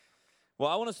Well,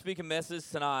 I want to speak a message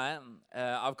tonight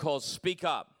I've called Speak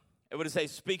Up. Everybody say,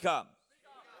 Speak Up.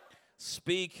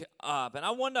 Speak up. And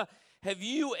I wonder, have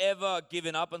you ever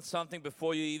given up on something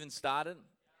before you even started?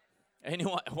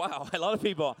 Anyone? Wow, a lot of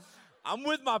people. I'm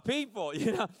with my people,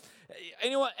 you know.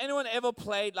 Anyone ever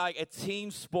played like a team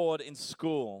sport in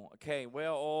school? Okay, where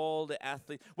are all the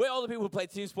athletes? Where are all the people who play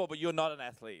team sport, but you're not an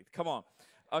athlete? Come on.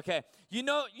 Okay, you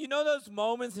know those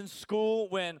moments in school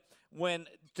when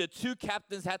the two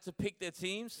captains had to pick their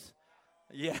teams?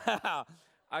 Yeah,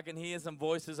 I can hear some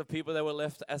voices of people that were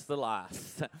left as the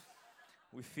last.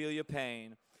 We feel your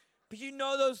pain. But you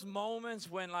know those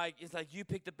moments when it's like you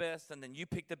pick the best, and then you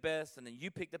pick the best, and then you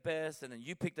pick the best, and then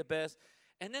you pick the best,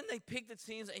 and then they pick the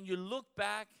teams, and you look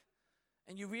back,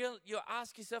 and you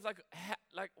ask yourself like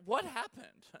what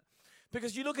happened?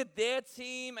 Because you look at their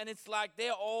team, and it's like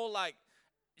they're all like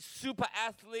super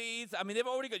athletes. I mean, they've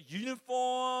already got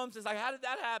uniforms. It's like, how did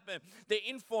that happen? They're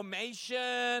in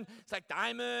formation. It's like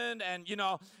diamond, and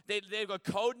they've got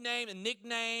code name and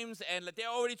nicknames, and they're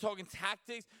already talking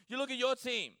tactics. You look at your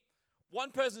team. One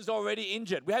person's already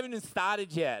injured. We haven't even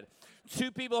started yet.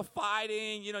 Two people are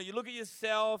fighting. You look at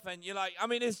yourself, and you're like, I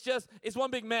mean, it's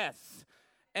one big mess.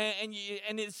 And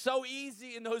it's so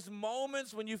easy in those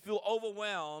moments when you feel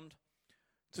overwhelmed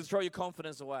to throw your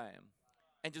confidence away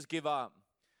and just give up.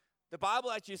 The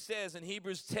Bible actually says in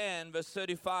Hebrews 10, verse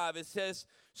 35, it says,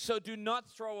 so do not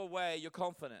throw away your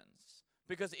confidence,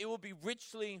 because it will be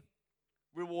richly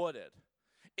rewarded.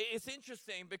 It's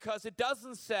interesting because it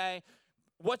doesn't say,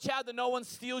 watch out that no one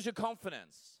steals your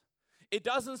confidence. It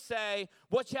doesn't say,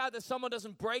 watch out that someone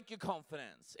doesn't break your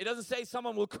confidence. It doesn't say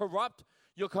someone will corrupt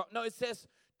your confidence. No, it says,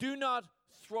 do not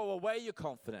throw away your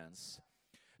confidence.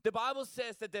 The Bible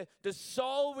says that the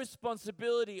sole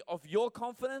responsibility of your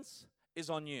confidence is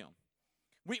on you.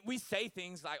 We say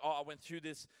things like, oh, I went through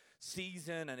this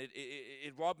season and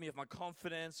it robbed me of my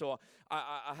confidence, or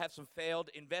I have some failed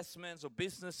investments or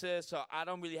businesses, so I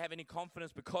don't really have any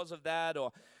confidence because of that,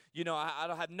 or, I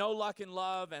don't have no luck in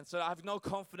love, and so I have no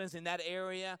confidence in that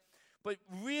area. But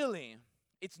really,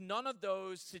 it's none of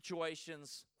those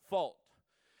situations' fault.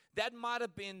 That might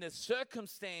have been the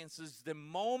circumstances, the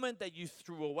moment that you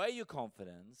threw away your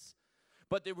confidence,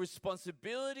 but the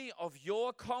responsibility of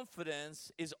your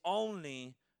confidence is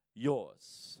only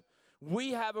yours.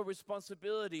 We have a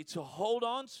responsibility to hold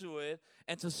on to it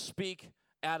and to speak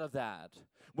out of that.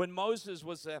 When Moses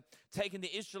was taking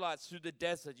the Israelites through the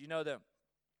desert,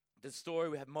 the story,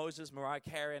 we have Moses, Mariah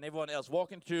Carey, and everyone else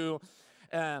walking through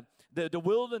the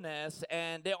wilderness,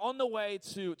 and they're on the way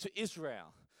to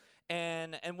Israel.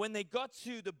 And when they got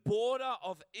to the border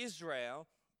of Israel,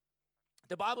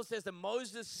 the Bible says that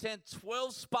Moses sent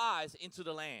 12 spies into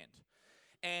the land.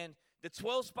 And the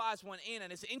 12 spies went in,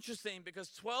 and it's interesting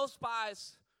because 12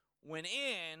 spies went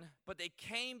in, but they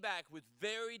came back with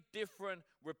very different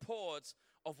reports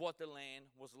of what the land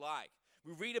was like.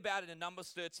 We read about it in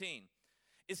Numbers 13.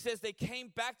 It says they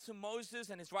came back to Moses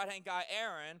and his right-hand guy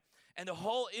Aaron, and the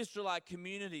whole Israelite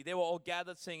community, they were all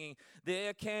gathered singing,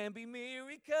 there can be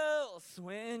miracles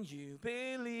when you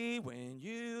believe,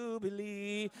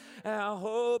 our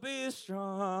hope is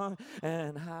strong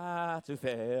and hard to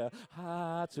fail.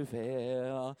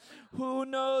 Who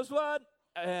knows what?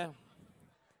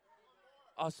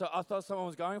 So I thought someone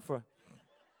was going for it.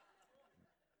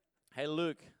 Hey,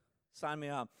 Luke, sign me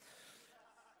up.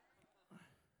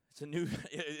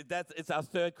 It's our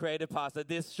third creative pastor.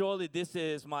 Surely this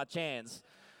is my chance.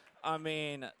 I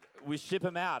mean, we ship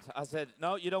him out. I said,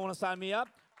 no, you don't want to sign me up?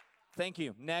 Thank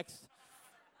you. Next.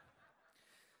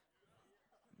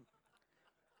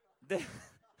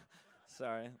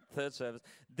 Sorry, third service.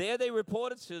 There they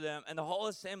reported to them and the whole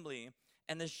assembly,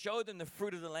 and they showed them the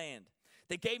fruit of the land.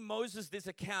 They gave Moses this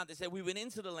account. They said, we went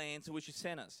into the land to which you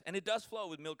sent us, and it does flow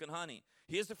with milk and honey.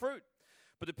 Here's the fruit.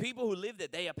 But the people who live there,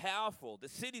 they are powerful. The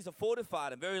cities are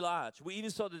fortified and very large. We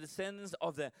even saw the descendants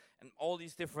of and all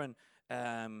these different,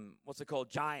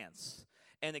 giants.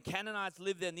 And the Canaanites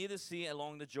lived there near the sea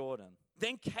along the Jordan.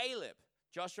 Then Caleb,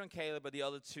 Joshua and Caleb are the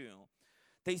other two.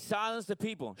 They silenced the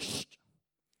people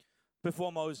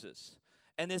before Moses.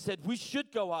 And they said, we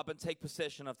should go up and take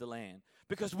possession of the land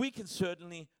because we can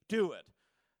certainly do it.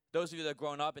 Those of you that have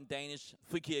grown up in Danish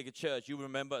Frikirke Church, you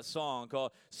remember a song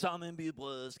called Sammen vi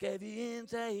brød, skal vi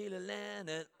indtage hele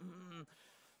landet.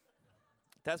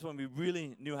 That's when we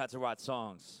really knew how to write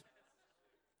songs.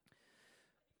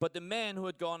 But the men who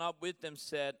had gone up with them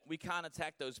said, we can't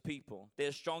attack those people.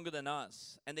 They're stronger than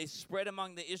us. And they spread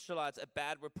among the Israelites a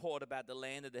bad report about the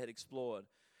land that they had explored.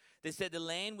 They said, the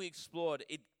land we explored,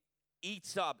 it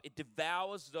eats up, it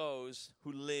devours those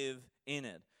who live in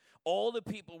it. All the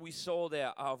people we saw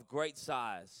there are of great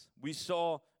size. We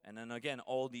saw And then again,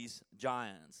 all these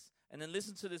giants. And then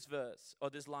listen to this verse, or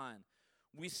this line.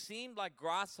 We seemed like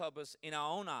grasshoppers in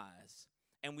our own eyes,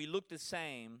 and we looked the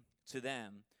same to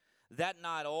them. That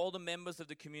night, all the members of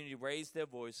the community raised their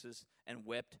voices and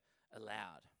wept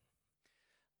aloud.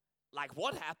 Like,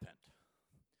 what happened?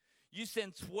 You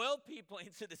sent 12 people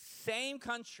into the same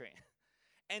country,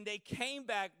 and they came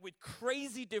back with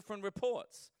crazy different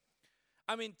reports.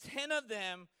 I mean, 10 of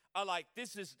them are like,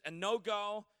 this is a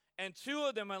no-go, and 2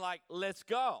 of them are like, let's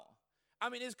go. I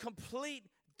mean, it's complete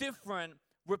different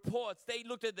reports. They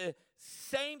looked at the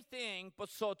same thing, but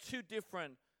saw 2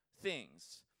 different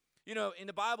things. You know, in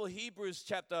the Bible, Hebrews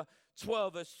chapter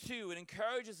 12, verse 2, it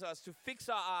encourages us to fix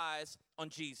our eyes on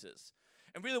Jesus.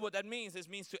 And really what that means is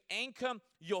to anchor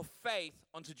your faith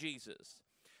onto Jesus.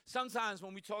 Sometimes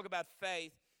when we talk about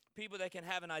faith, people, they can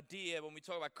have an idea when we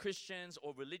talk about Christians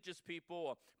or religious people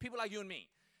or people like you and me.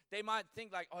 They might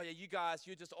think like, oh yeah, you guys,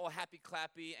 you're just all happy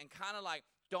clappy and kind of like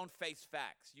don't face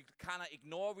facts. You kind of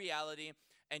ignore reality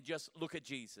and just look at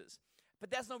Jesus. But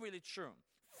that's not really true.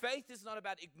 Faith is not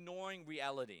about ignoring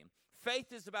reality.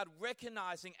 Faith is about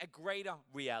recognizing a greater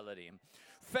reality.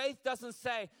 Faith doesn't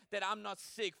say that I'm not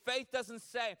sick. Faith doesn't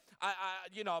say,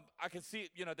 I can see,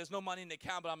 there's no money in the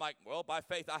account, but I'm like, well, by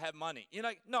faith, I have money. You're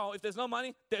like, no, if there's no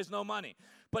money, there's no money.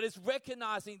 But it's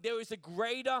recognizing there is a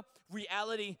greater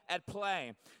reality at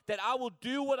play. That I will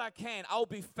do what I can. I will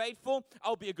be faithful. I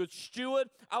will be a good steward.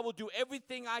 I will do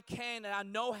everything I can and I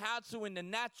know how to in the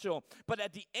natural. But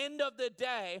at the end of the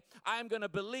day, I am going to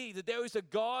believe that there is a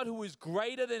God who is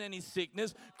greater than any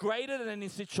sickness, greater than any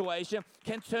situation,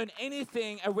 can turn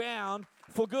anything around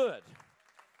for good.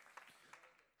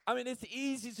 I mean, it's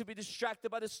easy to be distracted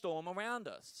by the storm around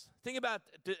us. Think about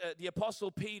the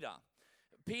Apostle Peter.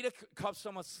 Peter copped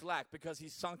so much slack because he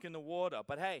sunk in the water.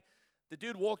 But hey, the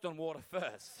dude walked on water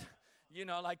first.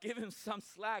 Give him some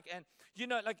slack. And,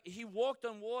 he walked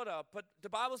on water. But the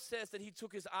Bible says that he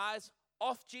took his eyes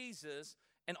off Jesus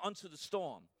and onto the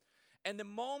storm. And the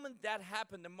moment that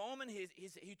happened, the moment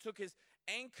he took his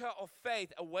anchor of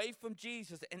faith away from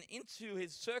Jesus and into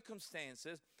his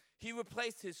circumstances, he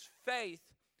replaced his faith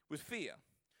with fear.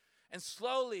 And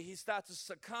slowly he started to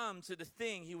succumb to the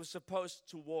thing he was supposed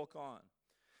to walk on.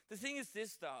 The thing is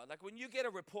this though, like when you get a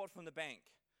report from the bank,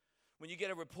 when you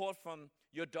get a report from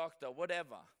your doctor,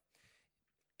 whatever,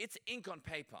 it's ink on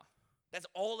paper. That's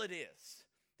all it is.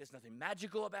 There's nothing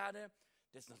magical about it.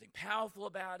 There's nothing powerful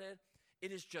about it.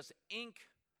 It is just ink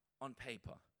on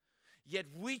paper. Yet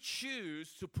we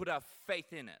choose to put our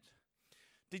faith in it.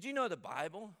 Did you know the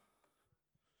Bible?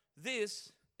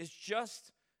 This is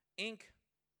just ink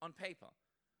on paper.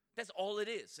 That's all it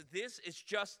is. This is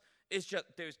just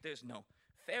there's no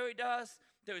fairy dust.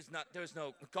 There is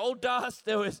no gold dust.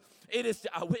 It is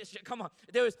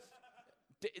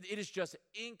just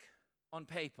ink on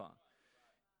paper.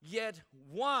 Yet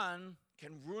one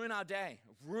can ruin our day,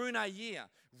 ruin our year,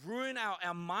 ruin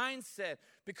our mindset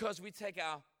because we take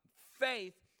our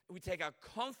faith, we take our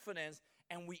confidence,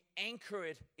 and we anchor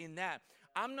it in that.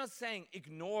 I'm not saying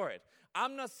ignore it.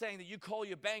 I'm not saying that you call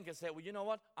your bank and say, well, you know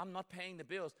what? I'm not paying the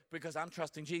bills because I'm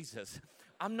trusting Jesus.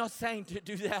 I'm not saying to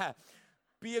do that.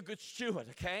 Be a good steward,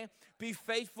 okay? Be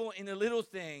faithful in the little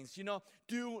things,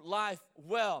 do life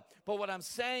well. But what I'm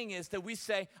saying is that we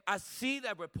say, I see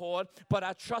that report, but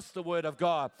I trust the word of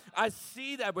God. I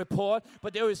see that report,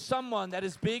 but there is someone that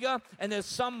is bigger and there's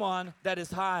someone that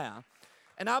is higher.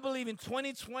 And I believe in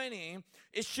 2020,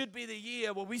 it should be the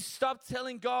year where we stop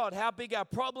telling God how big our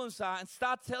problems are and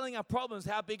start telling our problems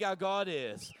how big our God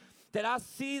is. That I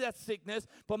see that sickness,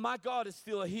 but my God is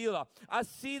still a healer. I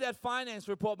see that finance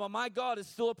report, but my God is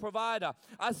still a provider.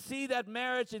 I see that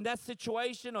marriage in that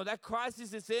situation or that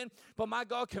crisis is in, but my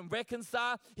God can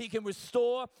reconcile, He can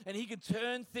restore, and He can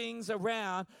turn things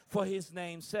around for His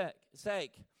name's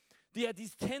sake. They had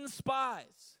these 10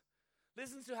 spies.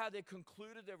 Listen to how they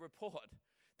concluded their report.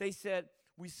 They said,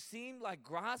 we seemed like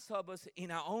grasshoppers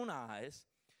in our own eyes,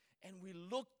 and we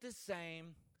looked the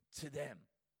same to them.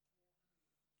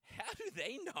 How do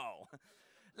they know?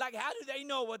 Like, how do they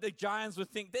know what the giants would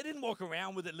think? They didn't walk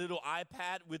around with a little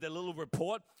iPad with a little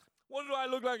report. What do I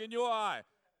look like in your eye? A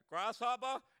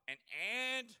grasshopper? An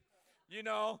ant?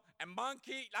 A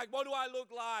monkey? Like, what do I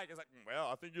look like? It's like, well,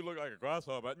 I think you look like a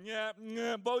grasshopper. Yeah,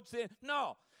 boats in.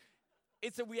 No.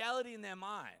 It's a reality in their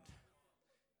mind.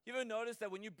 You ever notice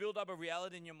that when you build up a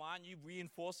reality in your mind, you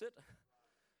reinforce it?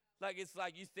 Like, it's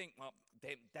like you think, well,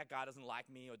 that guy doesn't like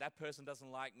me or that person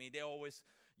doesn't like me. They're always,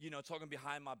 talking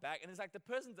behind my back. And it's like the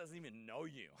person doesn't even know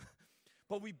you.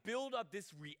 But we build up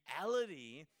this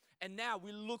reality, and now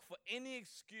we look for any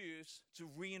excuse to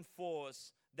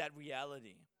reinforce that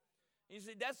reality. You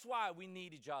see, that's why we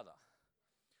need each other.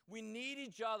 We need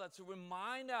each other to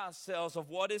remind ourselves of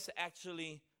what is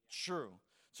actually true.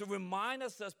 To remind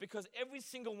ourselves, because every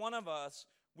single one of us,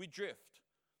 we drift.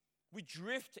 We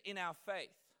drift in our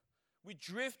faith. We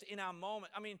drift in our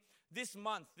moment. I mean, this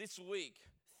month, this week,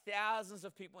 thousands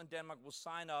of people in Denmark will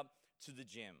sign up to the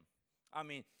gym. I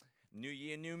mean, new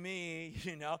year, new me,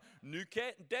 new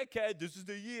decade, this is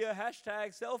the year,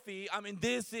 #selfie. I mean,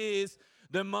 this is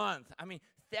the month. I mean,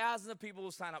 thousands of people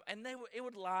will sign up. And it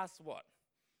would last, what,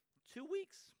 2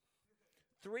 weeks?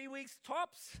 3 weeks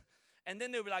tops? And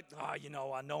then they'll be like,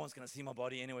 no one's going to see my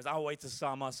body anyways. I'll wait till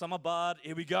summer. Summer bud,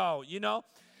 here we go,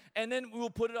 And then we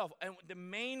will put it off. And the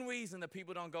main reason that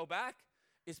people don't go back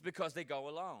is because they go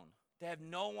alone. They have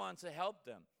no one to help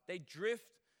them. They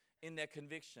drift in their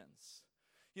convictions.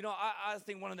 I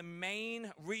think one of the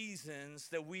main reasons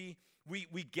that we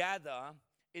gather,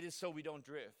 it is so we don't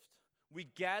drift. We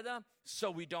gather so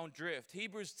we don't drift.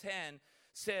 Hebrews 10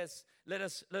 says, let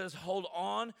us hold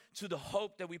on to the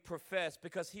hope that we profess,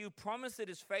 because he who promised it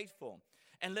is faithful.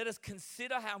 And let us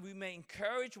consider how we may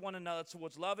encourage one another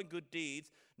towards love and good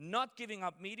deeds, not giving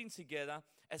up meeting together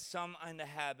as some are in the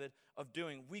habit of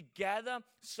doing. We gather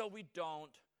so we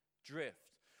don't drift.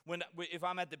 If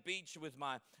I'm at the beach with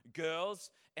my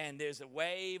girls and there's a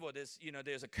wave or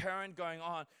there's a current going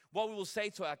on, what we will say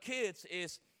to our kids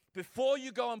is, before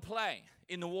you go and play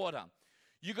in the water,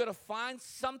 you got to find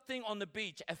something on the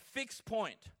beach, a fixed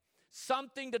point,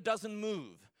 something that doesn't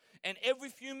move. And every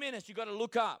few minutes, you got to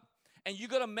look up and you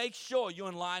got to make sure you're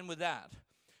in line with that.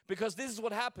 Because this is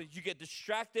what happens. You get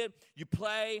distracted, you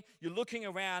play, you're looking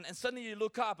around, and suddenly you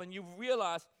look up and you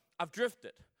realize, I've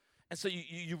drifted. And so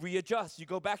you readjust, you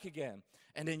go back again.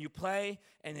 And then you play,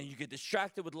 and then you get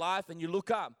distracted with life, and you look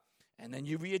up, and then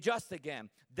you readjust again.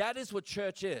 That is what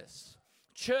church is.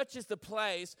 Church is the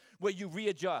place where you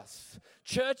readjust.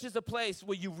 Church is the place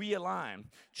where you realign.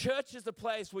 Church is the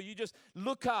place where you just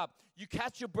look up, you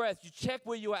catch your breath, you check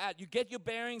where you are at, you get your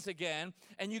bearings again,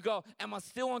 and you go, am I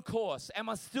still on course? Am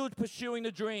I still pursuing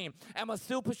the dream? Am I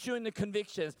still pursuing the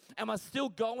convictions? Am I still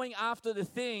going after the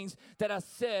things that I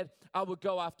said I would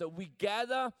go after? We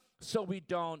gather so we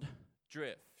don't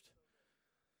drift.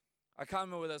 I can't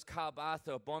remember whether it was Karl Barth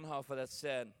or Bonhoeffer that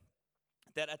said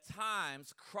that at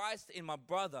times, Christ in my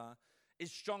brother is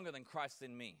stronger than Christ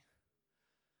in me.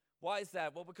 Why is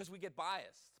that? Well, because we get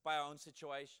biased by our own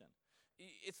situation.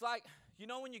 It's like,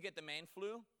 when you get the man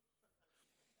flu,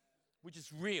 which is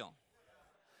real.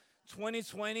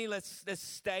 2020, let's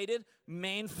state it,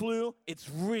 man flu, it's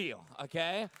real,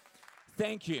 okay?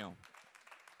 Thank you.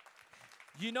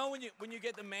 When you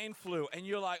get the man flu and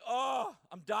you're like, oh,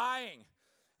 I'm dying.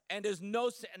 And there's now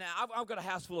I've got a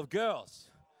house full of girls.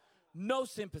 No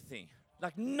sympathy,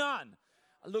 like none.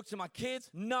 I look to my kids,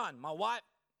 none. My wife,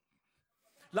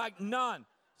 like none.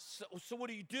 So what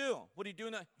do you do? What do you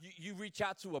do now? You reach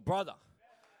out to a brother.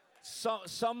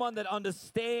 Someone that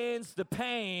understands the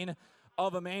pain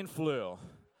of a man flu.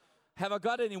 Have I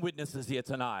got any witnesses here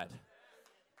tonight?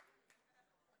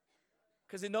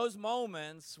 Because in those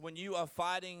moments when you are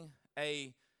fighting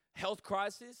a health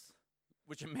crisis,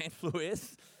 which a man flu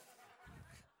is,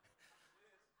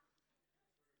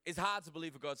 it's hard to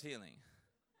believe for God's healing.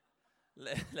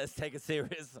 Let's take it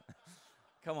serious.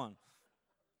 Come on.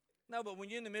 No, but when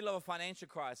you're in the middle of a financial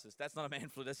crisis, that's not a man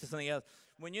flu, that's just something else.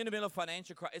 When you're in the middle of a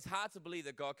financial crisis, it's hard to believe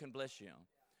that God can bless you.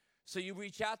 So you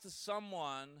reach out to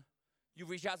someone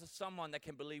that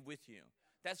can believe with you.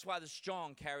 That's why the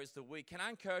strong carries the weak. Can I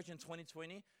encourage you in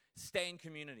 2020? Stay in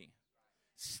community.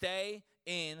 Stay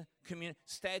in community.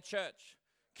 Stay at church.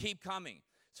 Keep coming.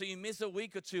 So you miss a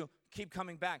week or two, keep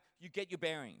coming back. You get your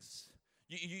bearings.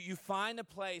 You find a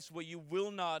place where you will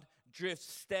not drift.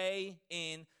 Stay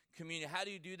in community. How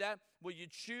do you do that? Well, you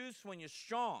choose when you're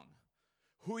strong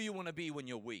who you want to be when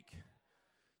you're weak.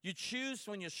 You choose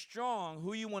when you're strong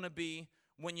who you want to be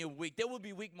when you're weak. There will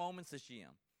be weak moments this year.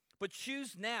 But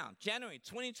choose now, January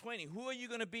 2020. Who are you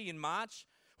going to be in March?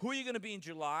 Who are you going to be in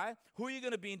July? Who are you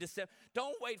going to be in December?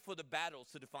 Don't wait for the battles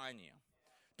to define you.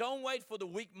 Don't wait for the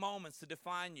weak moments to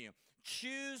define you.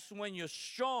 Choose when you're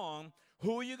strong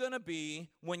who are you going to be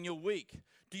when you're weak.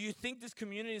 Do you think this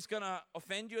community is going to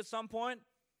offend you at some point?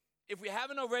 If we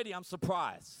haven't already, I'm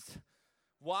surprised.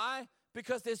 Why?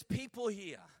 Because there's people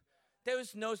here. There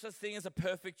is no such thing as a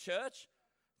perfect church.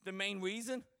 The main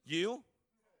reason, you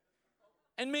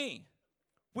and me.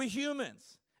 We're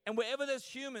humans. And wherever there's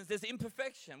humans, there's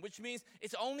imperfection, which means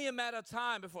it's only a matter of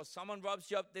time before someone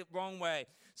rubs you up the wrong way,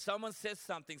 someone says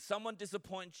something, someone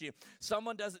disappoints you,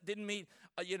 someone didn't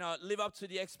live up to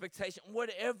the expectation.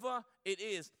 Whatever it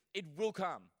is, it will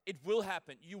come. It will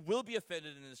happen. You will be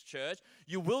offended in this church.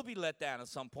 You will be let down at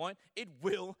some point. It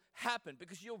will happen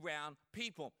because you're around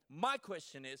people. My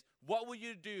question is, what will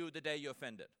you do the day you're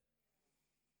offended?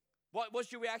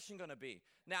 What's your reaction going to be?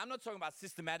 Now, I'm not talking about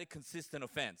systematic, consistent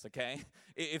offense, okay?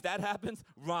 If that happens,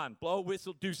 run, blow a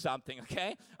whistle, do something,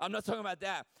 okay? I'm not talking about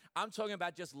that. I'm talking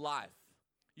about just life.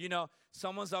 You know,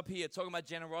 someone's up here talking about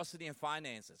generosity and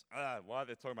finances. Why are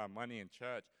they talking about money in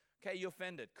church? Okay, you're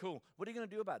offended. Cool. What are you going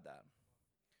to do about that?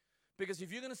 Because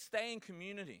if you're going to stay in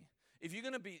community, if you're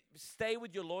going to stay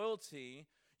with your loyalty,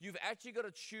 you've actually got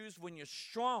to choose when you're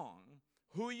strong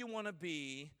who you want to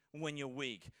be when you're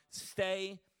weak.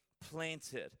 Stay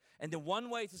planted. And the one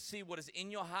way to see what is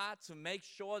in your heart, to make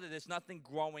sure that there's nothing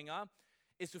growing up,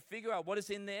 is to figure out what is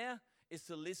in there, is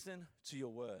to listen to your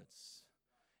words.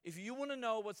 If you want to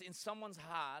know what's in someone's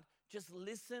heart, just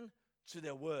listen to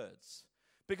their words.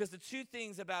 Because the two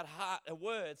things about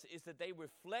words is that they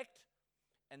reflect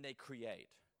and they create.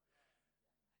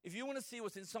 If you want to see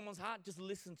what's in someone's heart, just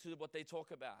listen to what they talk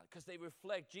about, because they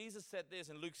reflect. Jesus said this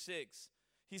in Luke 6.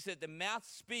 He said, the mouth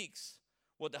speaks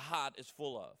what the heart is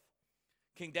full of.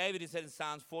 King David, he said in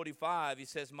Psalms 45, he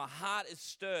says, my heart is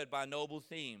stirred by a noble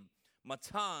theme. My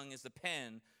tongue is the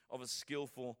pen of a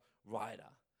skillful writer.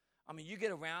 I mean, you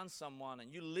get around someone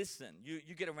and you listen.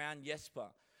 You get around Jesper,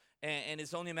 and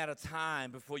it's only a matter of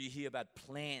time before you hear about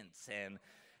plants and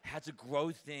how to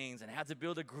grow things and how to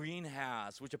build a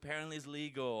greenhouse, which apparently is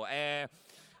legal. And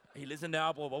he lives in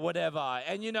Melbourne or whatever.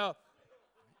 And, you know,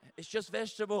 it's just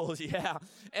vegetables, yeah.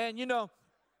 And, you know,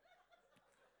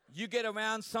 you get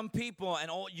around some people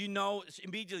and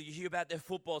immediately you hear about their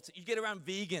football. You get around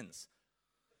vegans.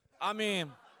 I mean,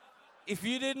 if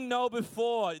you didn't know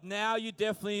before, now you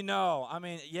definitely know. I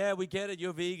mean, yeah, we get it.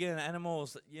 You're vegan.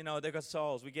 Animals, you know, they got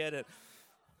souls. We get it.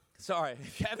 Sorry,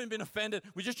 if you haven't been offended,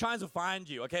 we're just trying to find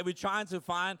you, okay? We're trying to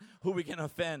find who we can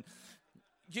offend.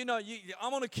 You know,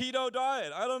 I'm on a keto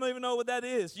diet. I don't even know what that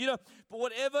is. You know, but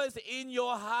whatever is in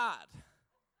your heart,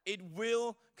 it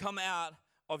will come out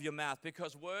of your mouth,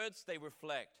 because words, they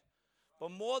reflect.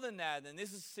 But more than that, and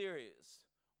this is serious,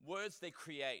 words, they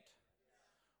create.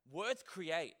 Words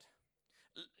create.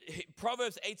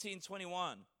 Proverbs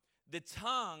 18:21, the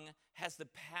tongue has the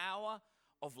power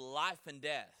of life and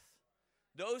death.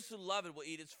 Those who love it will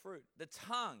eat its fruit. The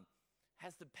tongue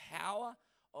has the power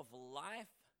of life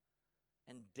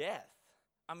and death.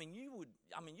 I mean,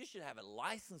 you should have a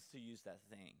license to use that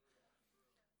thing.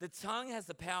 The tongue has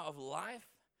the power of life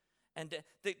and death.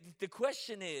 The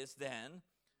question is then,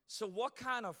 so what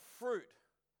kind of fruit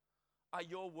are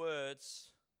your words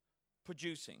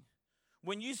producing?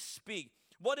 When you speak,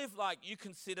 what if you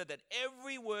consider that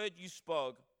every word you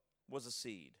spoke was a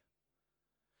seed?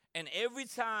 And every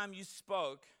time you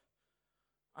spoke,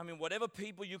 I mean, whatever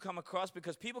people you come across,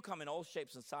 because people come in all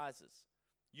shapes and sizes.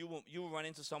 You will run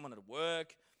into someone at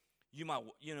work.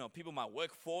 People might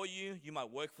work for you. You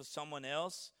might work for someone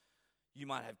else. You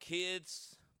might have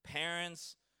kids,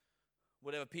 parents,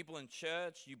 whatever, people in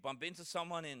church. You bump into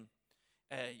someone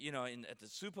at the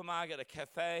supermarket, a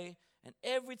cafe. And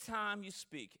every time you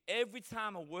speak, every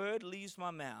time a word leaves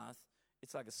my mouth,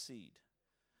 it's like a seed.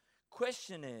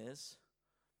 Question is,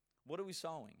 what are we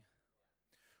sowing?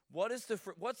 What's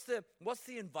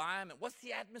the environment? What's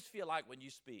the atmosphere like when you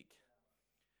speak?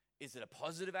 Is it a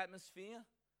positive atmosphere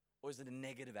or is it a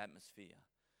negative atmosphere?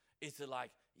 Is it like,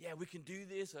 yeah, we can do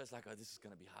this, or it's like, oh, this is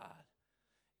going to be hard?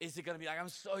 Is it going to be like, I'm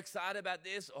so excited about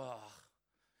this? Oh,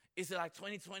 is it like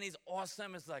 2020 is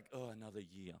awesome? It's like, oh, another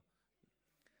year.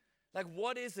 Like,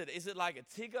 what is it? Is it like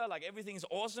a Tigger, like everything is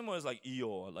awesome, or is it like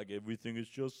Eeyore, like everything is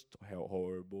just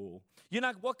horrible? You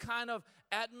know, what kind of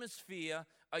atmosphere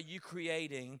are you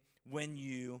creating when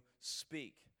you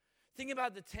speak? Think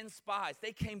about the 10 spies.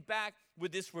 They came back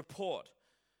with this report.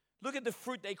 Look at the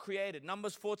fruit they created.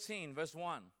 Numbers 14, verse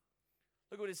 1.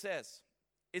 Look what it says.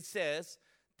 It says,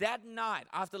 that night,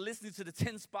 after listening to the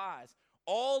 10 spies,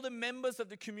 all the members of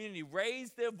the community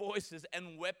raised their voices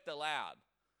and wept aloud.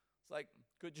 It's like,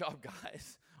 good job,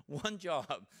 guys. One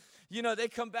job. You know, they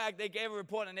come back, they gave a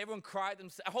report, and everyone cried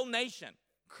themselves, a whole nation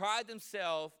cried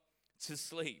themselves to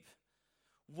sleep.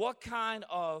 What kind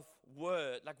of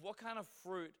what kind of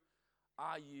fruit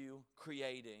are you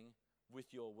creating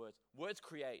with your words? Words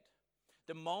create.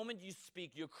 The moment you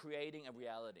speak, you're creating a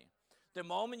reality. The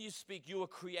moment you speak, you are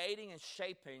creating and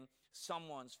shaping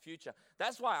someone's future.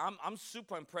 That's why I'm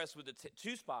super impressed with the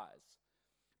two spies.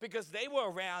 Because they were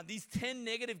around these 10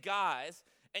 negative guys,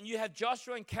 And you have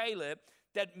Joshua and Caleb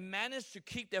that managed to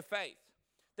keep their faith.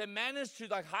 They managed to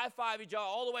like high-five each other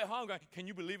all the way home going, can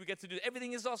you believe we get to do this?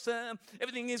 Everything is awesome.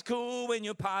 Everything is cool when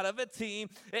you're part of a team.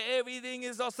 Everything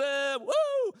is awesome.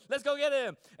 Woo! Let's go get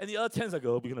him. And the other 10's like,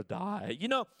 oh, we're going to die. You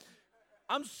know,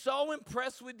 I'm so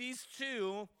impressed with these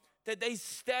two that they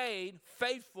stayed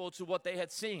faithful to what they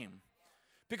had seen.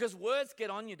 Because words get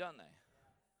on you, don't they?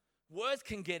 Words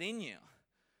can get in you.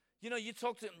 You know, you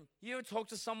ever talk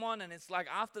to someone and it's like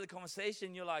after the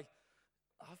conversation, you're like,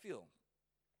 I feel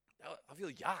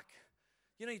yuck.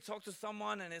 You know, you talk to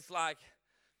someone and it's like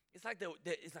ugh.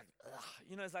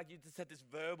 You know, it's like you just had this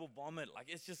verbal vomit. Like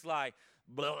it's just like,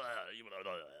 blah, blah,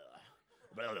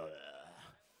 blah, blah.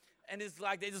 And it's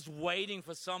like they're just waiting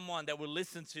for someone that will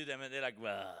listen to them, and they're like,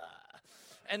 blah.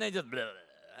 And they just, blah,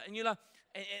 blah. And you're like,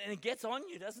 and it gets on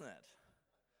you, doesn't it?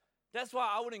 That's why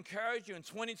I would encourage you in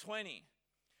 2020,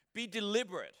 be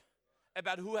deliberate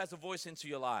about who has a voice into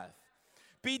your life.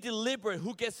 Be deliberate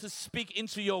who gets to speak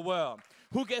into your world,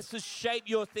 who gets to shape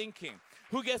your thinking,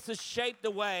 who gets to shape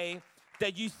the way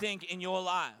that you think in your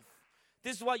life.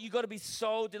 This is why you got to be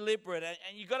so deliberate,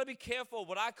 and you got to be careful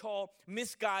what I call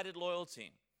misguided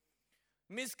loyalty.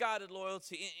 Misguided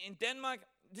loyalty. In Denmark,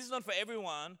 this is not for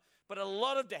everyone, but a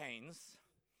lot of Danes,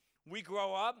 we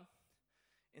grow up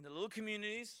in the little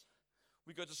communities,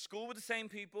 we go to school with the same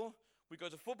people, we go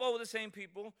to football with the same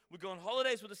people, we go on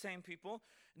holidays with the same people,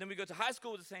 and then we go to high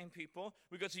school with the same people,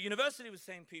 we go to university with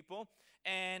the same people,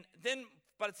 and then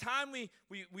by the time we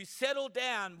settle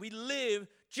down, we live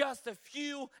just a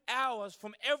few hours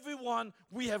from everyone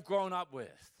we have grown up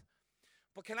with.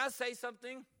 But can I say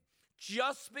something?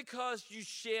 Just because you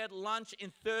shared lunch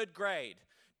in 3rd grade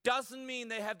doesn't mean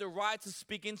they have the right to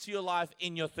speak into your life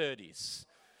in your 30s.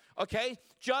 Okay?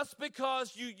 Just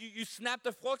because you snapped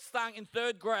a Fruchtstang in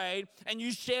 3rd grade and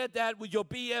you shared that with your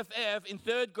BFF in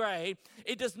 3rd grade,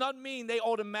 it does not mean they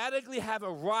automatically have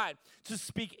a right to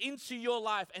speak into your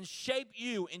life and shape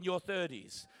you in your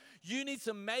 30s. You need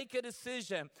to make a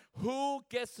decision who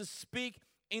gets to speak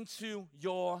into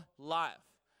your life.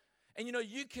 And you know,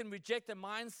 you can reject a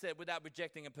mindset without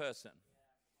rejecting a person.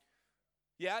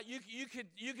 Yeah,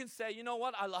 you can say, you know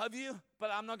what, I love you, but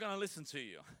I'm not going to listen to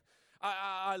you.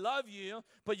 I love you,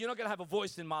 but you're not going to have a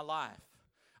voice in my life.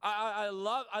 I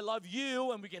love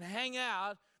you, and we can hang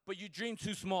out, but you dream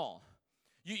too small.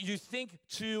 You think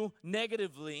too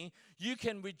negatively. You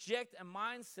can reject a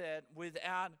mindset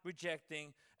without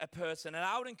rejecting a person. And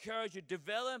I would encourage you,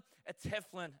 develop a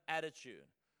Teflon attitude.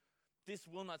 This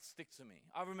will not stick to me.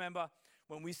 I remember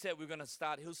when we said we were going to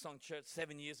start Hillsong Church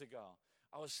 7 years ago.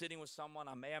 I was sitting with someone,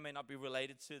 I may or may not be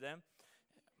related to them.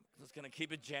 I was going to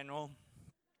keep it general.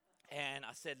 And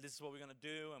I said, this is what we're going to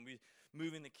do. And we're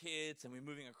moving the kids and we're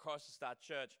moving across to start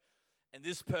church. And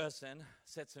this person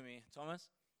said to me, Thomas,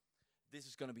 this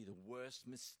is going to be the worst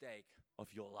mistake of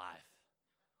your life.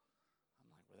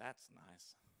 I'm like, well, that's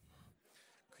nice.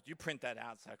 Could you print that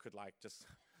out so I could like just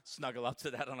snuggle up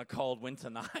to that on a cold winter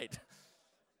night?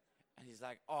 And he's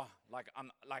like, oh,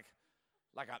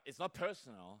 it's not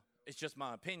personal. It's just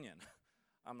my opinion.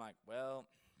 I'm like, well,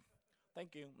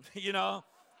 thank you. You know,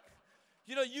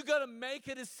 you got to make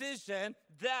a decision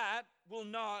that will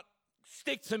not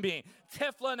stick to me.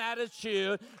 Teflon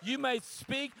attitude. You may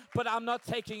speak, but I'm not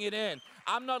taking it in.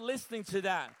 I'm not listening to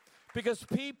that. Because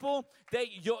people,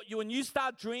 when you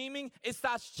start dreaming, it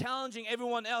starts challenging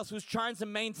everyone else who's trying to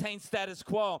maintain status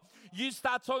quo. You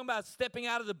start talking about stepping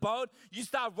out of the boat. You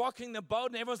start rocking the boat,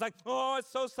 and everyone's like, oh, it's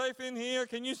so safe in here.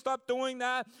 Can you stop doing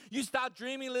that? You start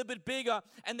dreaming a little bit bigger,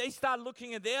 and they start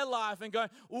looking at their life and going,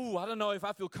 ooh, I don't know if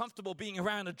I feel comfortable being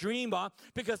around a dreamer,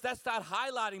 because that starts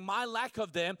highlighting my lack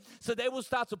of them. So they will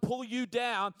start to pull you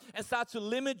down and start to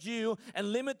limit you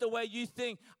and limit the way you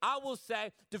think. I will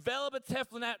say, develop a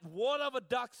Teflon at water of a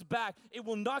duck's back. It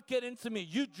will not get into me.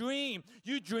 You dream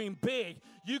big.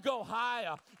 You go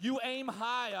higher. You aim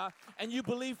higher, and you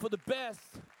believe for the best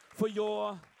for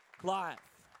your life.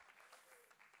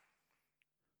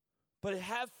 But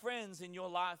have friends in your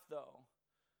life, though,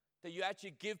 that you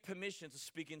actually give permission to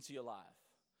speak into your life,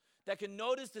 that can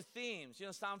notice the themes. You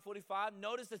know, Psalm 45,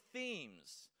 notice the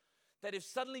themes. That if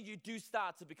suddenly you do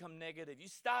start to become negative, you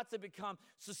start to become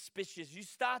suspicious, you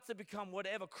start to become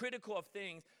whatever, critical of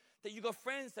things, that you got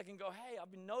friends that can go, hey,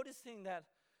 I've been noticing that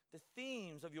the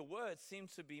themes of your words seem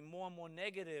to be more and more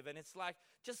negative. And it's like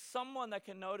just someone that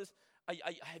can notice,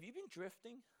 have you been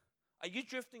drifting? Are you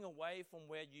drifting away from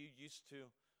where you used to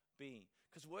be?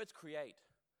 Because words create.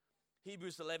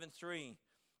 Hebrews 11:3,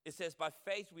 it says, by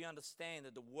faith we understand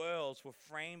that the worlds were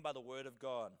framed by the word of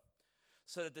God,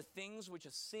 so that the things which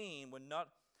are seen were not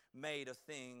made of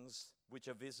things which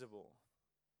are visible.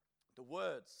 The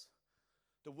words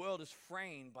The world is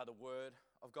framed by the word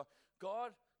of God.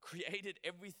 God created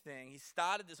everything. He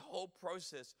started this whole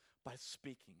process by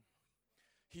speaking.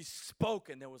 He spoke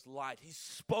and there was light. He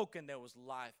spoke and there was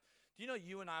life. Do you know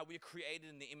you and I, we're created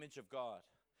in the image of God?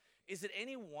 Is it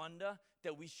any wonder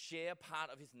that we share part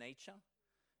of his nature?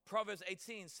 Proverbs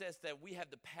 18 says that we have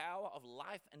the power of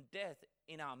life and death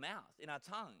in our mouth, in our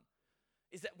tongue.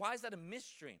 Why is that a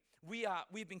mystery?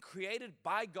 We've been created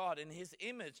by God in his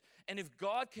image. And if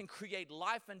God can create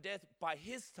life and death by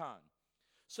his tongue,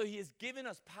 so he has given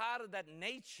us part of that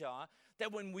nature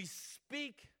that when we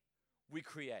speak, we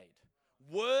create.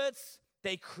 Words,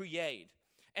 they create.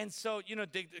 And so,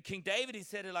 King David, he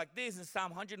said it like this in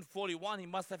Psalm 141. He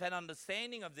must have had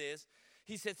understanding of this.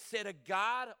 He said, set a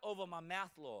guard over my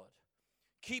mouth, Lord.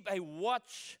 Keep a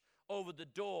watch over the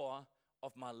door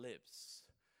of my lips.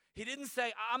 He didn't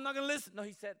say, I'm not going to listen. No,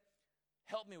 he said,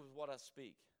 help me with what I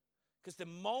speak. Because the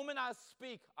moment I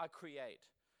speak, I create.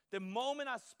 The moment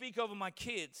I speak over my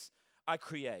kids, I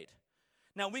create.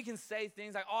 Now, we can say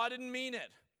things like, I didn't mean it.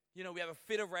 We have a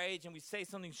fit of rage and we say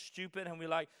something stupid and we're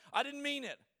like, I didn't mean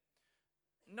it.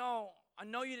 No, I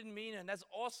know you didn't mean it, and that's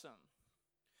awesome.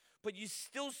 But you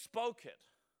still spoke it.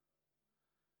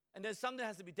 And there's something that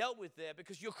has to be dealt with there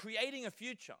because you're creating a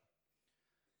future.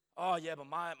 Oh, yeah, but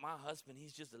my husband,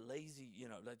 he's just a lazy,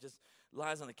 just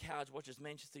lies on the couch, watches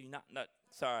Manchester United. No,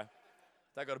 sorry.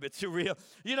 That got a bit too real.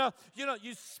 You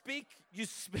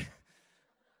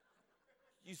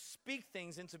speak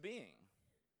things into being.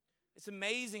 It's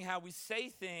amazing how we say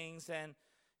things and,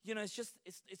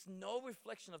 it's no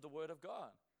reflection of the word of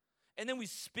God. And then we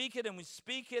speak it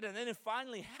and then it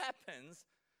finally happens.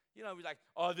 We're like,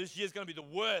 this year's going to be the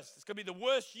worst. It's going to be the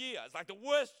worst year. It's like the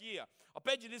worst year. I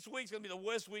bet you this week's going to be the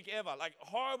worst week ever. Like,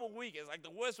 horrible week. It's like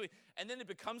the worst week. And then it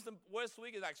becomes the worst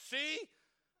week. It's like, see?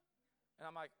 And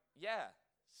I'm like, yeah,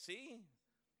 see?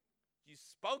 You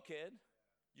spoke it,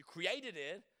 you created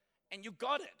it, and you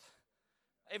got it.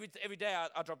 Every day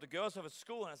I drop the girls off at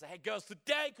school and I say, hey, girls,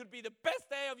 today could be the best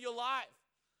day of your life.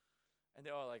 And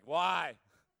they're all like, why?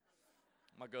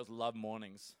 My girls love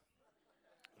mornings.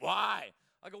 Why?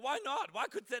 I go, why not? Why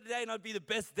could today not be the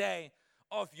best day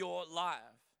of your life?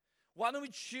 Why don't we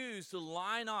choose to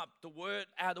line up the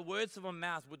words of our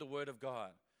mouth with the word of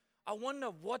God? I wonder,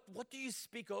 what do you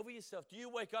speak over yourself? Do you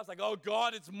wake up like, oh,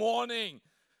 God, it's morning?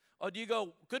 Or do you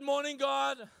go, good morning,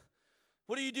 God?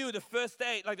 What do you do the first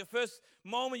day? Like the first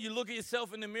moment you look at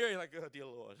yourself in the mirror, you're like, oh, dear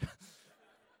Lord.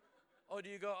 Or do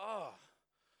you go, oh,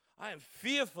 I am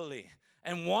fearfully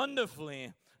and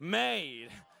wonderfully made.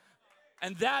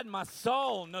 And that my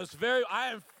soul knows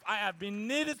I have been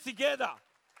knitted together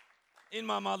in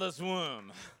my mother's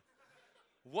womb.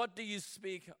 What do you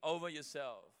speak over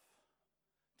yourself?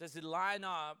 Does it line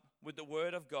up with the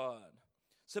word of God?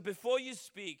 So before you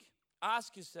speak,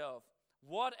 ask yourself,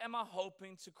 what am I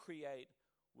hoping to create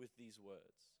with these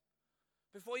words?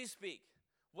 Before you speak,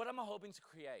 what am I hoping to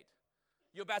create?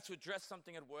 You're about to address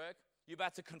something at work. You're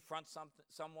about to confront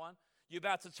someone. You're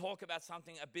about to talk about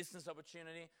something, a business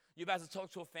opportunity. You're about to talk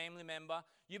to a family member.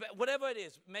 Whatever it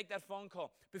is, make that phone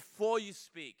call. Before you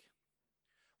speak,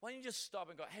 why don't you just stop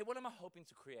and go, hey, what am I hoping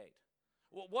to create?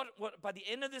 What by the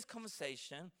end of this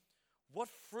conversation, what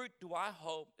fruit do I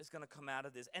hope is going to come out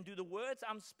of this? And do the words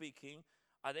I'm speaking,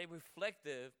 are they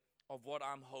reflective of what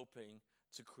I'm hoping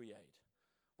to create?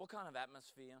 What kind of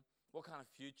atmosphere? What kind of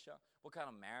future? What kind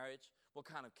of marriage? What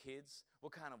kind of kids?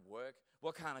 What kind of work?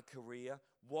 What kind of career?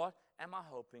 What am I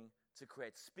hoping to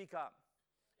create? Speak up.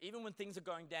 Even when things are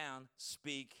going down,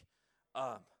 speak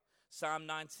up. Psalm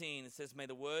 19, it says, may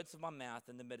the words of my mouth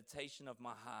and the meditation of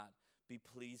my heart be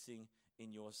pleasing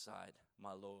in your sight,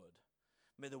 my Lord.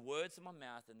 May the words of my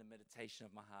mouth and the meditation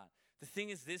of my heart. The thing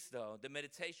is this, though, the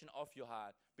meditation of your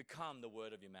heart become the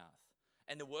word of your mouth.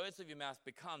 And the words of your mouth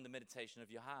become the meditation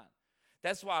of your heart.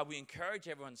 That's why we encourage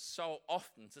everyone so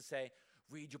often to say,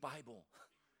 read your Bible.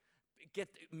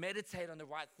 Meditate on the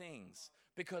right things.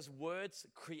 Because words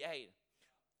create.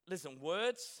 Listen,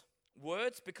 words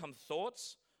become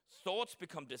thoughts. Thoughts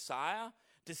become desire.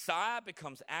 Desire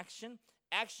becomes action.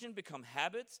 Action become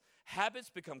habits. Habits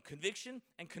become conviction.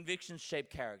 And convictions shape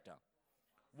character.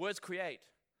 Words create.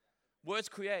 Words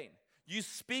create. You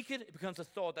speak it, it becomes a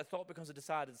thought. That thought becomes a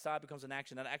desire. The desire becomes an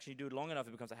action. That action, you do it long enough,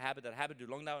 it becomes a habit. That habit, you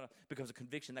do it long enough, becomes a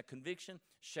conviction. That conviction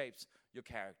shapes your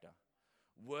character.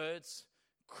 Words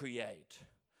create.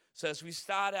 So as we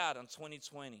start out on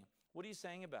 2020, what are you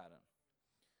saying about it?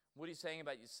 What are you saying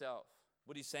about yourself?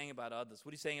 What are you saying about others?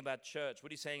 What are you saying about church?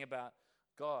 What are you saying about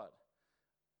God?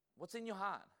 What's in your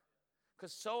heart?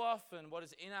 Because so often what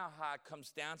is in our heart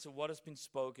comes down to what has been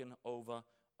spoken over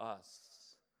us.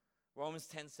 Romans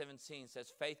 10:17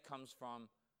 says faith comes from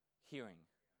hearing.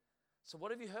 So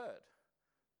what have you heard?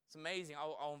 It's amazing.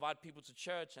 I'll invite people to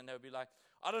church and they'll be like,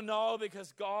 I don't know,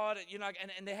 because God,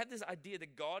 and they have this idea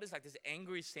that God is like this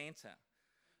angry Santa.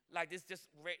 Like this,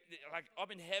 like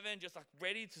up in heaven, just like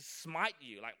ready to smite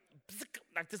you,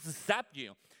 like just to zap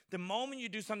you. The moment you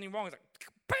do something wrong, it's like,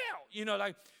 pow,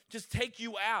 like just take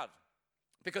you out,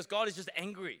 because God is just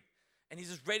angry, and He's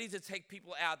just ready to take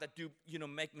people out that do,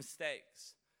 make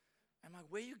mistakes. I'm like,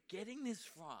 where are you getting this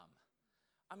from?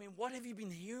 I mean, what have you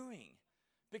been hearing?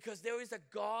 Because there is a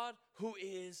God who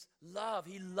is love.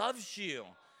 He loves you.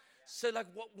 So, like,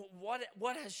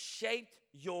 what has shaped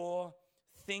your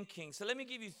thinking? So let me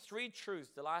give you 3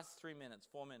 truths, the last 4 minutes.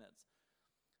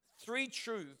 3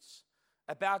 truths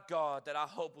about God that I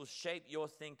hope will shape your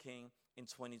thinking in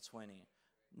 2020.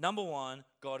 Number 1,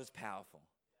 God is powerful.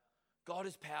 God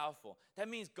is powerful. That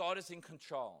means God is in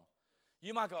control.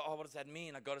 You might go, oh, what does that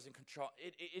mean? Like God is in control.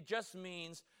 It just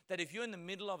means that if you're in the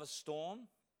middle of a storm,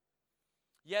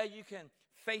 yeah, you can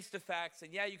face the facts,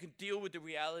 and yeah, you can deal with the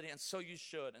reality, and so you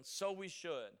should, and so we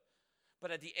should.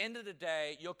 But at the end of the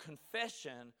day, your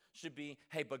confession should be,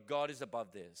 hey, but God is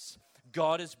above this.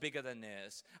 God is bigger than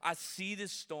this. I see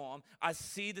this storm. I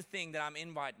see the thing that I'm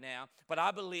in right now, but I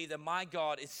believe that my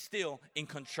God is still in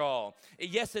control.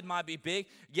 Yes, it might be big.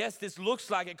 Yes, this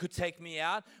looks like it could take me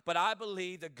out, but I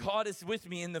believe that God is with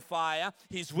me in the fire.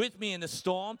 He's with me in the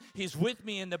storm. He's with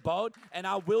me in the boat, and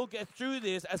I will get through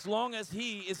this as long as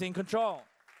He is in control.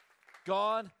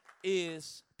 God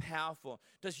is powerful.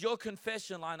 Does your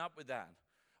confession line up with that?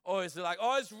 Or is it like,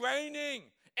 oh, it's raining,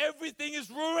 everything is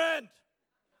ruined?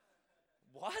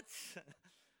 What?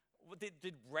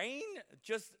 Did rain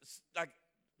just like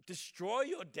destroy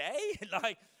your day?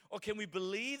 Or can we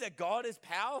believe that God is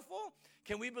powerful?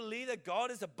 Can we believe that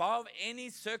God is above any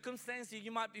circumstance that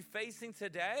you might be facing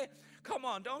today? Come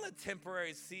on, don't let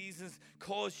temporary seasons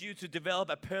cause you to develop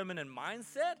a permanent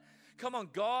mindset. Come on,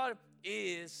 God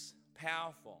is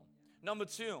powerful. Number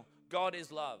 2, God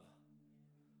is love.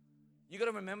 You got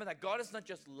to remember that God is not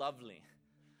just lovely.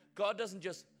 God doesn't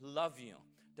just love you.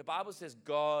 The Bible says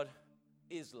God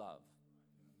is love.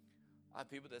 I have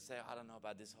people that say, I don't know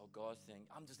about this whole God thing.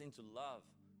 I'm just into love.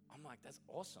 I'm like, that's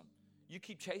awesome. You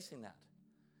keep chasing that.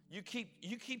 You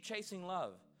keep chasing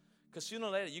love. Because sooner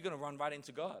or later, you're going to run right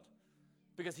into God.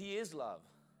 Because He is love.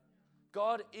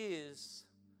 God is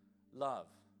love.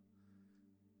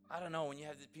 I don't know, when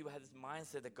people have this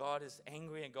mindset that God is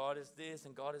angry and God is this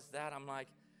and God is that, I'm like,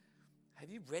 have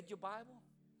you read your Bible?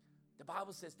 The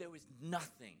Bible says there is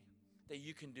nothing that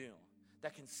you can do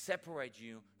that can separate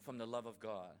you from the love of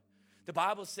God. The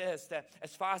Bible says that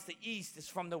as far as the east is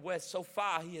from the west, so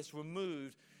far He has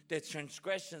removed the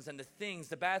transgressions and the things,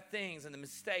 the bad things and the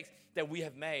mistakes that we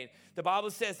have made. The Bible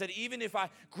says that even if I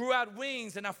grew out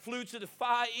wings and I flew to the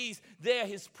far east, there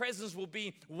His presence will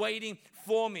be waiting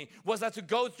for me. Was I to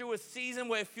go through a season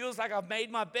where it feels like I've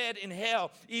made my bed in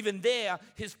hell, even there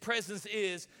His presence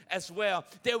is as well.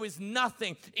 There is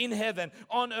nothing in heaven,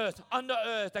 on earth, under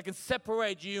earth that can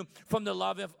separate you from the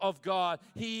love of God.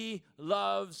 He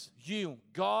loves you.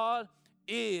 God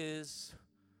is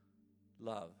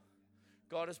love.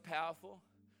 God is powerful.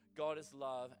 God is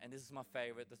love. And this is my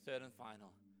favorite, the third and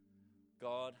final.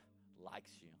 God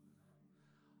likes you.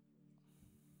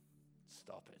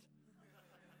 Stop it.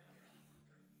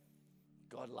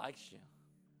 God likes you.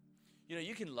 You know,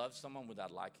 you can love someone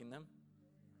without liking them.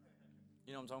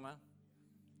 You know what I'm talking about?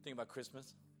 Think about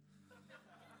Christmas.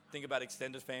 Think about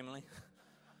extended family.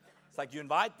 It's like you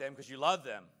invite them because you love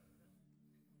them.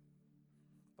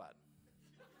 But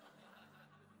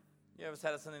you ever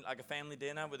had something like a family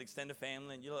dinner with extended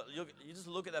family, and you just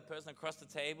look at that person across the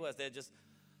table as they're just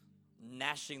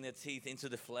gnashing their teeth into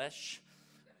the flesh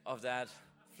of that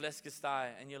Fleischgestei,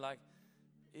 and you're like,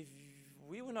 if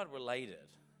we were not related,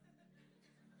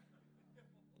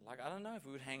 like, I don't know if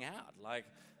we would hang out. Like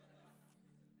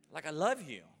I love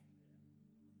you.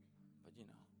 But you know,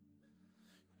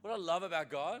 what I love about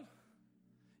God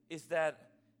is that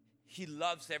He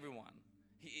loves everyone.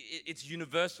 It's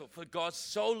universal. For God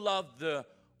so loved the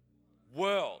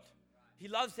world. He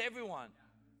loves everyone.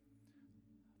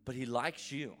 But He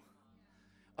likes you.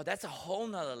 Oh, that's a whole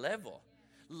nother level.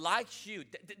 Likes you.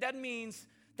 That means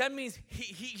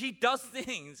he does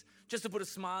things just to put a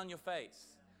smile on your face.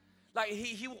 Like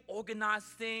he will organize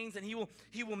things, and he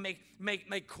will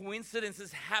make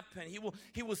coincidences happen.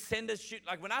 He will send us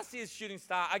like when I see a shooting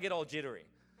star, I get all jittery.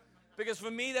 Because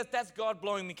for me, that's God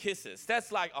blowing me kisses.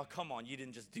 That's like, oh, come on, you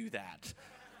didn't just do that.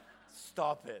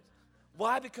 Stop it.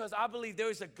 Why? Because I believe there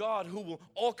is a God who will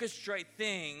orchestrate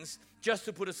things just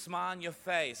to put a smile on your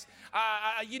face.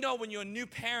 You know, when you're a new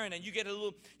parent and you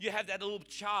have that little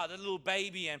child, that little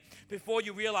baby, and before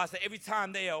you realize that every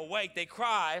time they are awake, they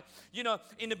cry. You know,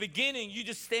 in the beginning, you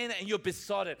just stand there and you're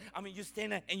besotted. I mean, you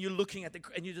stand there and you're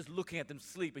you're just looking at them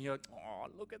sleep, and you're like, oh,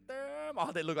 look at them.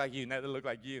 Oh, they look like you. No, they look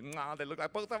like you. No, they look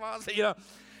like both of us. You know,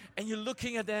 and you're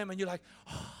looking at them and you're like,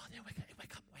 oh, they wake up.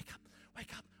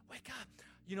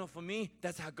 You know, for me,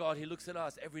 that's how God, He looks at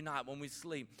us every night when we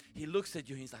sleep. He looks at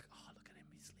you and He's like, oh, look at him,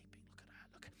 he's sleeping. Look at her,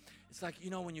 look at. It's like, you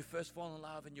know, when you first fall in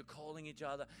love and you're calling each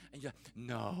other and you're,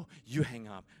 no, you hang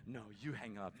up. No, you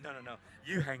hang up. No,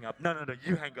 you hang up. No,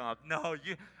 you hang up. No,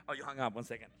 you hung up. 1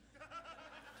 second.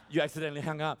 You accidentally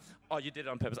hung up. Oh, you did it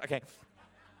on purpose. Okay.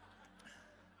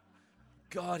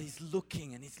 God, He's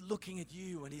looking and He's looking at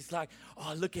you and He's like,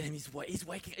 oh, look at him. He's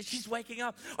waking. She's waking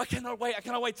up. I cannot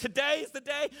wait. Today is the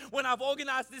day when I've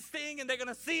organized this thing and they're going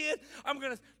to see it.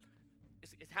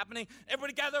 It's happening.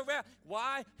 Everybody gather around.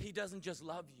 Why? He doesn't just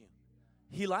love you.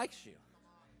 He likes you.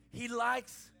 He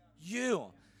likes you.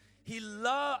 He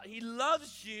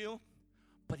loves you,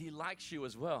 but He likes you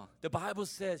as well. The Bible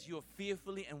says you are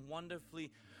fearfully and wonderfully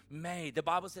made. The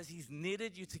Bible says He's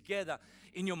knitted you together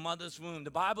in your mother's womb.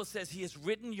 The Bible says He has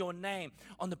written your name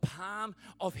on the palm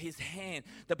of His hand.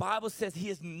 The Bible says He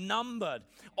has numbered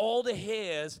all the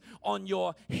hairs on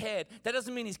your head. That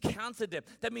doesn't mean He's counted them.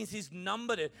 That means He's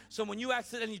numbered it. So when you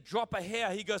accidentally drop a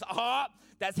hair, He goes, oh,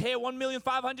 that's hair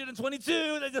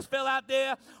 1,522 that just fell out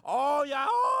there. Oh, yeah.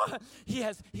 Oh. He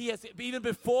has, even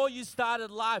before you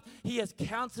started life, He has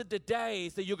counted the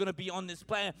days that you're going to be on this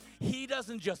planet. He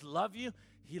doesn't just love you.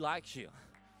 He likes you.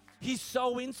 He's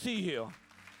so into you.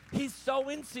 He's so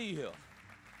into you.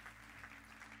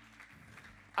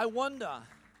 I wonder,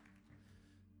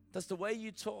 does the way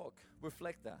you talk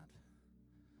reflect that?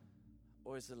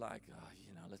 Or is it like,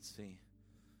 let's see.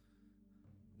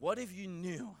 What if you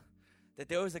knew that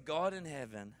there was a God in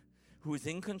heaven who is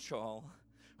in control,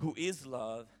 who is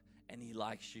love, and He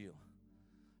likes you?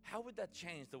 How would that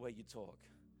change the way you talk?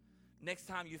 Next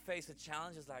time you face a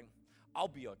challenge, it's like, I'll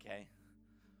be okay.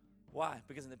 Why?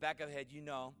 Because in the back of your head, you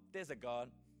know, there's a God.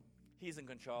 He's in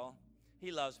control.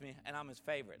 He loves me, and I'm His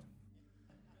favorite.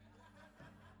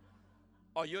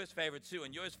 Oh, you're His favorite too,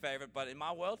 and you're His favorite, but in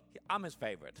my world, I'm His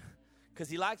favorite because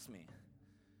He likes me.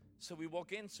 So we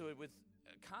walk into it with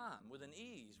calm, with an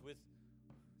ease, with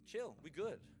chill. We're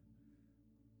good.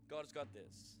 God's got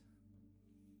this.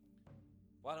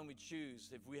 Why don't we choose,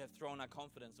 if we have thrown our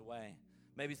confidence away,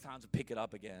 maybe it's time to pick it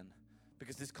up again.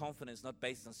 Because this confidence is not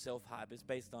based on self-hype. It's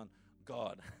based on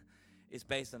God. It's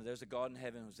based on there's a God in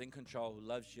heaven who's in control, who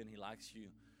loves you, and He likes you